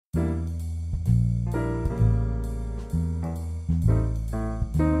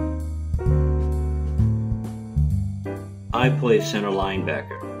I play center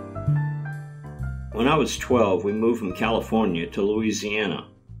linebacker. When I was 12, we moved from California to Louisiana.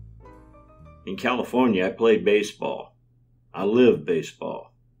 In California, I played baseball. I lived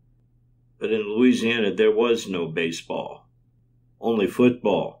baseball. But in Louisiana, there was no baseball, only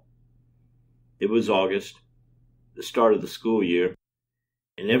football. It was August, the start of the school year,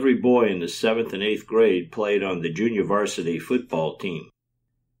 and every boy in the 7th and 8th grade played on the junior varsity football team.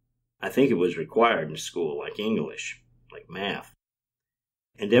 I think it was required in school, like English, like math.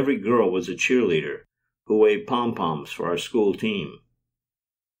 And every girl was a cheerleader who waved pom-poms for our school team.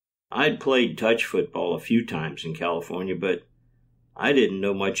 I'd played touch football a few times in California, but I didn't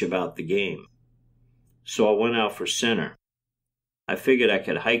know much about the game. So I went out for center. I figured I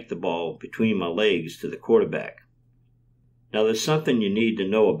could hike the ball between my legs to the quarterback. Now there's something you need to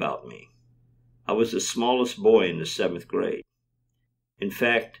know about me. I was the smallest boy in the 7th grade. In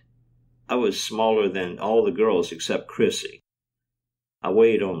fact, I was smaller than all the girls except Chrissy. I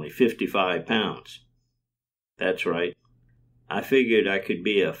weighed only 55 pounds. That's right. I figured I could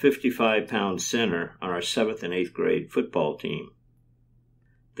be a 55-pound center on our 7th and 8th grade football team.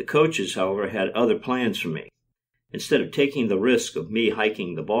 The coaches, however, had other plans for me. Instead of taking the risk of me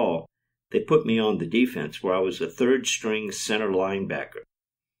hiking the ball, they put me on the defense where I was a third-string center linebacker.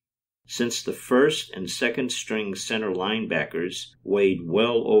 Since the first and second-string center linebackers weighed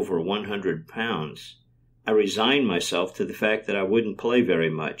well over 100 pounds, I resigned myself to the fact that I wouldn't play very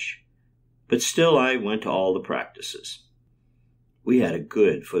much. But still, I went to all the practices. We had a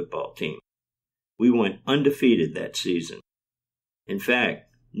good football team. We went undefeated that season. In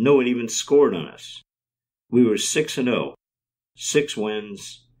fact, no one even scored on us. We were 6-0, 6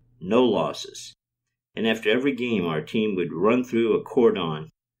 wins, no losses. And after every game, our team would run through a cordon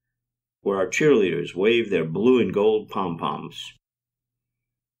where our cheerleaders waved their blue and gold pom-poms.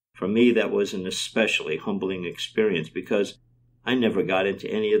 For me, that was an especially humbling experience because I never got into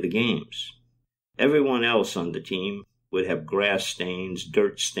any of the games. Everyone else on the team would have grass stains,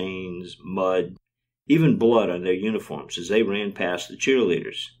 dirt stains, mud, even blood on their uniforms as they ran past the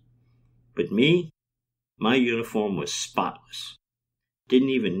cheerleaders. But me, my uniform was spotless. Didn't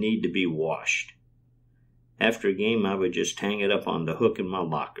even need to be washed. After a game, I would just hang it up on the hook in my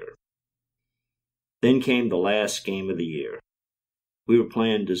locker. Then came the last game of the year. We were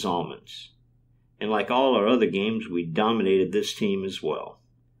playing des Allemands, and like all our other games, we dominated this team as well.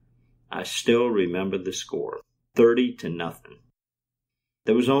 I still remember the score, 30-0.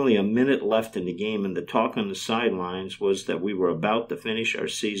 There was only a minute left in the game, and the talk on the sidelines was that we were about to finish our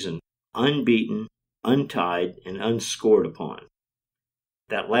season unbeaten, untied, and unscored upon.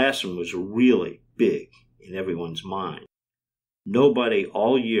 That last one was really big in everyone's mind. Nobody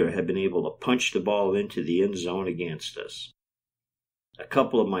all year had been able to punch the ball into the end zone against us. A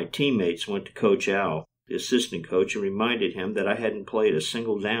couple of my teammates went to Coach Al, the assistant coach, and reminded him that I hadn't played a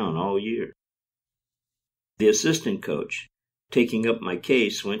single down all year. The assistant coach, taking up my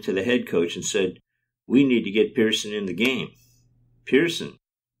case, went to the head coach and said, "We need to get Pearson in the game." "Pearson?"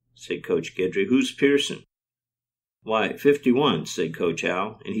 said Coach Guidry. "Who's Pearson?" "Why, 51, said Coach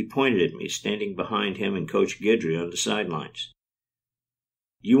Al, and he pointed at me, standing behind him and Coach Guidry on the sidelines.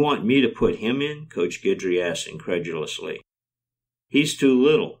 "You want me to put him in?" Coach Guidry asked incredulously. "He's too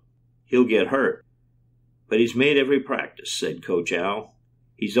little. He'll get hurt." "But he's made every practice," said Coach Al.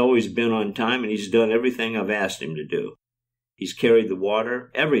 "He's always been on time, and he's done everything I've asked him to do. He's carried the water,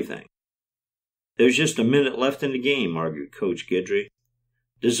 everything." "There's just a minute left in the game," argued Coach Guidry.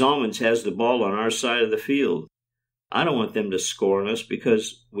 "Des Allemands has the ball on our side of the field. I don't want them to score on us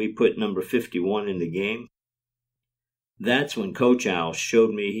because we put number 51 in the game." That's when Coach Al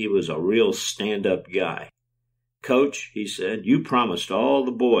showed me he was a real stand-up guy. "Coach," he said, "you promised all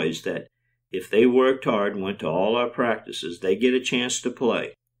the boys that if they worked hard and went to all our practices, they get a chance to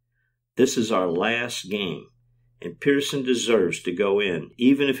play. This is our last game, and Pearson deserves to go in,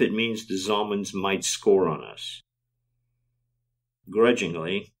 even if it means the Allemands might score on us."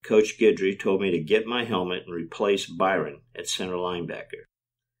 Grudgingly, Coach Guidry told me to get my helmet and replace Byron at center linebacker.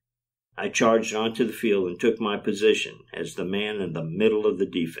 I charged onto the field and took my position as the man in the middle of the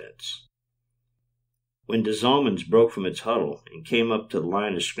defense. When des Allemands broke from its huddle and came up to the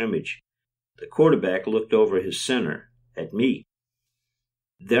line of scrimmage, the quarterback looked over his center at me.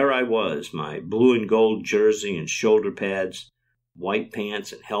 There I was, my blue and gold jersey and shoulder pads, white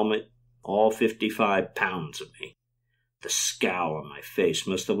pants and helmet, all 55 pounds of me. The scowl on my face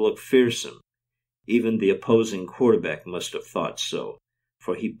must have looked fearsome. Even the opposing quarterback must have thought so,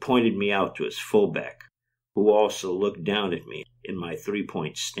 for he pointed me out to his fullback, who also looked down at me in my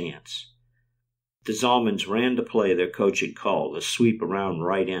three-point stance. The Allemands ran the play their coach had called, a sweep around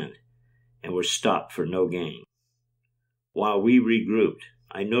right end, and were stopped for no gain. While we regrouped,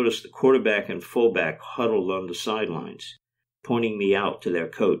 I noticed the quarterback and fullback huddled on the sidelines, pointing me out to their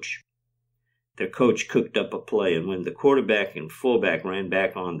coach. Their coach cooked up a play, and when the quarterback and fullback ran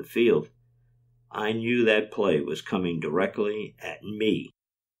back on the field, I knew that play was coming directly at me.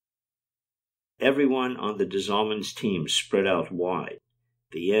 Everyone on the Desalmans team spread out wide.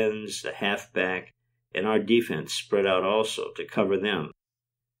 The ends, the halfback, and our defense spread out also to cover them.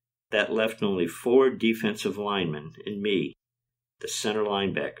 That left only 4 defensive linemen and me, the center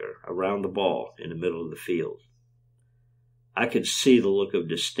linebacker, around the ball in the middle of the field. I could see the look of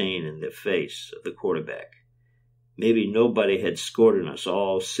disdain in the face of the quarterback. Maybe nobody had scored on us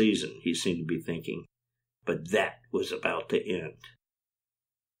all season, he seemed to be thinking, but that was about to end.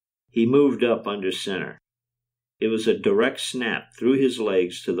 He moved up under center. It was a direct snap through his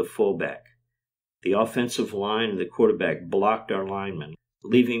legs to the fullback. The offensive line and the quarterback blocked our linemen,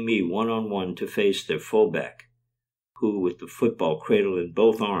 leaving me one-on-one to face their fullback, who, with the football cradled in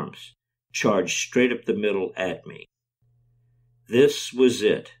both arms, charged straight up the middle at me. This was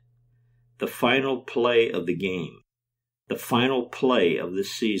it, the final play of the game, the final play of the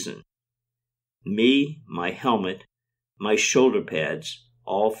season. Me, my helmet, my shoulder pads,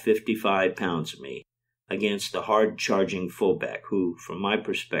 all 55 pounds of me, against a hard-charging fullback who, from my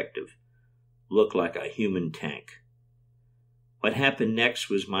perspective, looked like a human tank. What happened next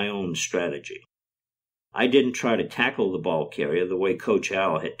was my own strategy. I didn't try to tackle the ball carrier the way Coach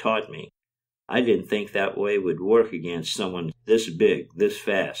Al had taught me. I didn't think that way would work against someone this big, this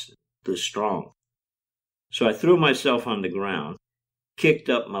fast, this strong. So I threw myself on the ground, kicked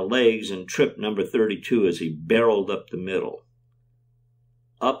up my legs, and tripped number 32 as he barreled up the middle.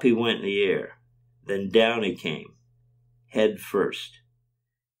 Up he went in the air, then down he came, head first.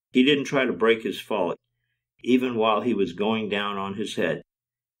 He didn't try to break his fall. Even while he was going down on his head,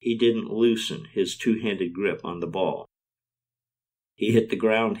 he didn't loosen his two-handed grip on the ball. He hit the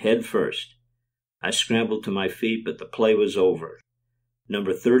ground head first. I scrambled to my feet, but the play was over.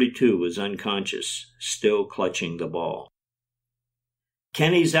 Number 32 was unconscious, still clutching the ball.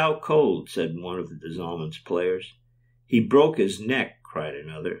 "Kenny's out cold," said one of the Desalmans players. "He broke his neck," cried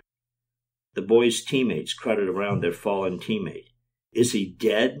another. The boys' teammates crowded around their fallen teammate. "Is he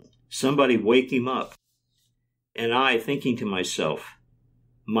dead? Somebody wake him up." And I, thinking to myself,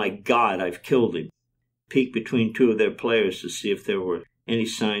 "My God, I've killed him," peeked between 2 of their players to see if there were any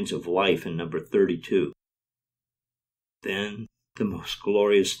signs of life in number 32. Then the most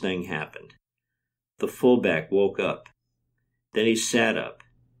glorious thing happened. The fullback woke up. Then he sat up,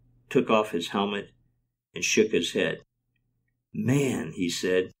 took off his helmet, and shook his head. "Man," he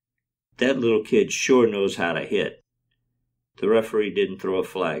said, "that little kid sure knows how to hit." The referee didn't throw a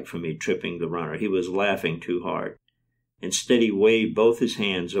flag for me tripping the runner. He was laughing too hard. Instead, he waved both his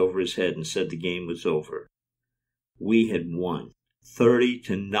hands over his head and said the game was over. We had won,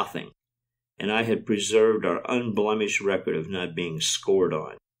 30-0, and I had preserved our unblemished record of not being scored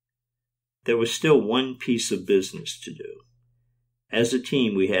on. There was still one piece of business to do. As a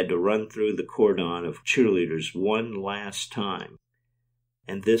team, we had to run through the cordon of cheerleaders one last time.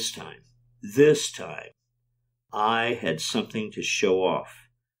 And this time, I had something to show off.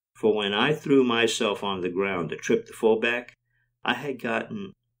 For when I threw myself on the ground to trip the fullback, I had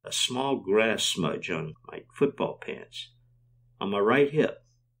gotten a small grass smudge on my football pants, on my right hip.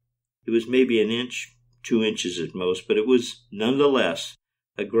 It was maybe 1 inch, 2 inches at most, but it was nonetheless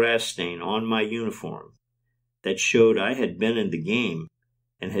a grass stain on my uniform that showed I had been in the game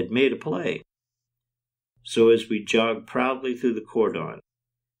and had made a play. So as we jogged proudly through the cordon,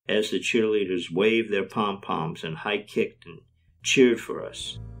 as the cheerleaders waved their pom-poms and high-kicked and cheered for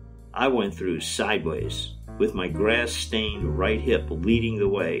us, I went through sideways with my grass-stained right hip leading the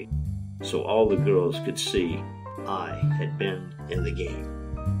way so all the girls could see I had been in the game.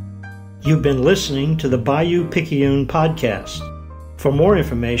 You've been listening to the Bayou-Picayune podcast. For more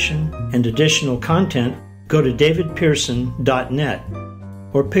information and additional content, go to davidpearson.net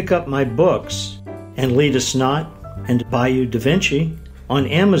or pick up my books, And Lead Us Not and Bayou Da Vinci, on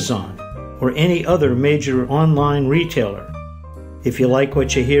Amazon or any other major online retailer. If you like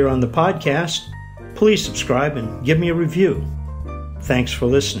what you hear on the podcast, please subscribe and give me a review. Thanks for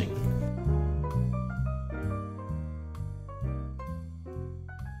listening.